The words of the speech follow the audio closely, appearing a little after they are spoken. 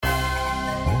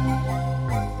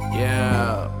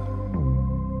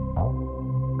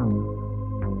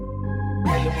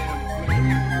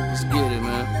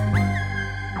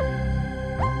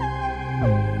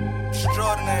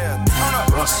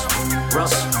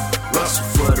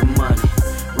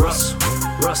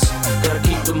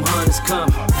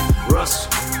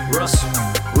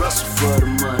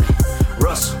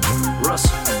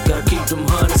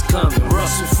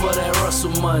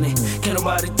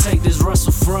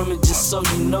so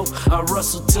you know I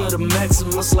rustle to the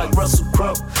maximus like Russell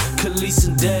Crowe. Khalees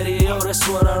and Daddy, yo, that's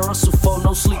what I rustle for.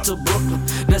 No sleep to Brooklyn,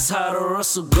 that's how the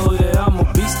rustle go. Yeah, I'm a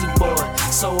beastie boy,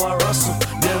 so I rustle,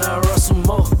 then I rustle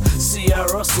more. See, I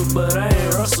rustle, but I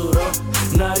ain't rustle though.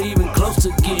 Not even close to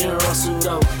getting rustled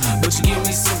though. But you give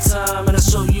me some time and I'll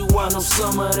show you I know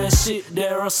some of that shit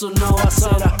that Russell know. I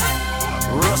said I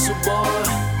rustle, boy,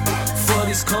 for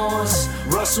these coins.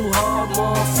 Rustle hard,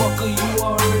 motherfucker, you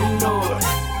already know it.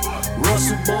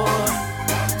 Rustle, boy,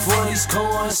 for these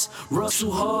coins.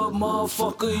 Rustle hard,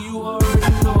 motherfucker, you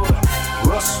already know it.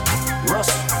 Rustle,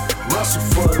 rustle, rustle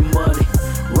for the money.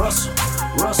 Rustle,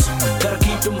 rustle, gotta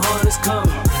keep them hundreds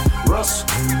coming. Rustle,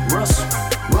 rustle,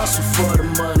 rustle for the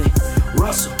money.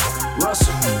 Rustle,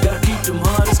 rustle, gotta keep them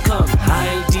hundreds coming. I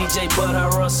ain't DJ, but I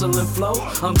rustle and flow.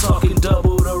 I'm talking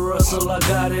double the rustle, I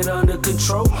got it under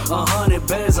control. 100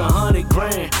 bands, 100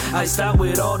 grand. I stopped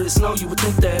with all this snow, you would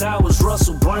think that I was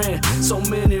Russell Brand. So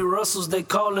many Russells, they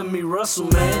calling me Russell,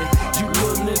 man. You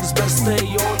little niggas better stay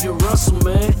on your Russell,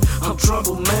 man. I'm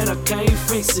trouble, man, I can't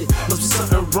fix it. Must be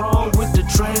something wrong with the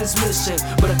transmission,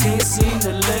 but I can't seem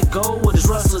to let go of this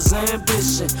Russell's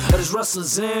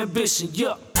ambition.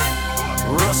 Yeah.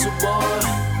 Rustle, boy,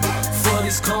 for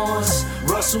these coins.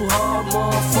 Rustle hard,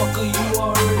 motherfucker, you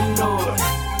already know it.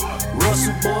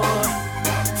 Rustle, boy,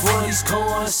 for these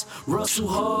coins. Rustle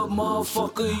hard,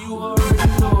 motherfucker, you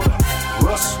already know it.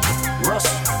 Rustle,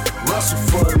 rustle, rustle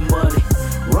for the money.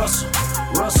 Rustle,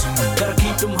 rustle, gotta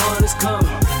keep them hundreds coming.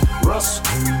 Rustle,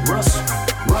 rustle,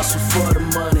 rustle for the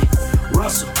money.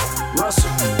 Rustle, rustle,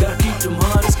 gotta keep them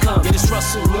hundreds coming. Yeah, this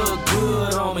Russell look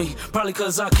good on me, probably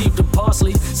cause I keep the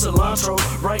parsley, cilantro,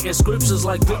 writing scriptures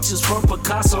like pictures from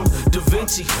Picasso, Da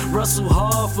Vinci. Russell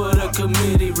hard for the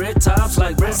committee, red tops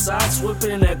like Red Sox,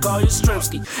 whipping that Goya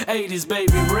Strimsky. 80s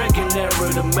baby, wrecking that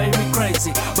rhythm made me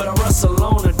crazy, but I rustle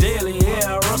on a daily,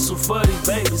 yeah, I rustle for these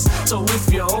babies. So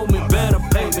if you owe me, better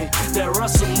pay me. That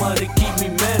Russell money keep me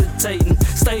meditating.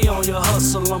 Stay on your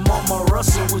hustle, I'm on my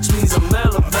Russell, which means I'm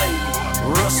elevating.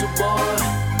 Russell, boy,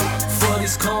 for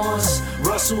these coins.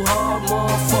 Russell hard,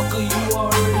 motherfucker, you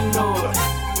already know it.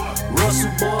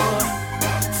 Russell, boy,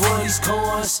 for these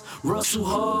coins. Russell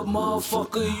hard,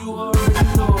 motherfucker, you already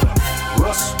know it.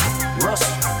 Russell,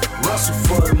 rustle, rustle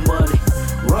for the money.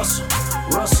 Russell,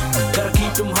 rustle, gotta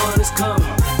keep them hundreds coming.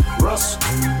 Russell,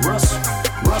 rustle,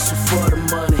 rustle for the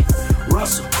money.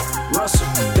 Russell, rustle,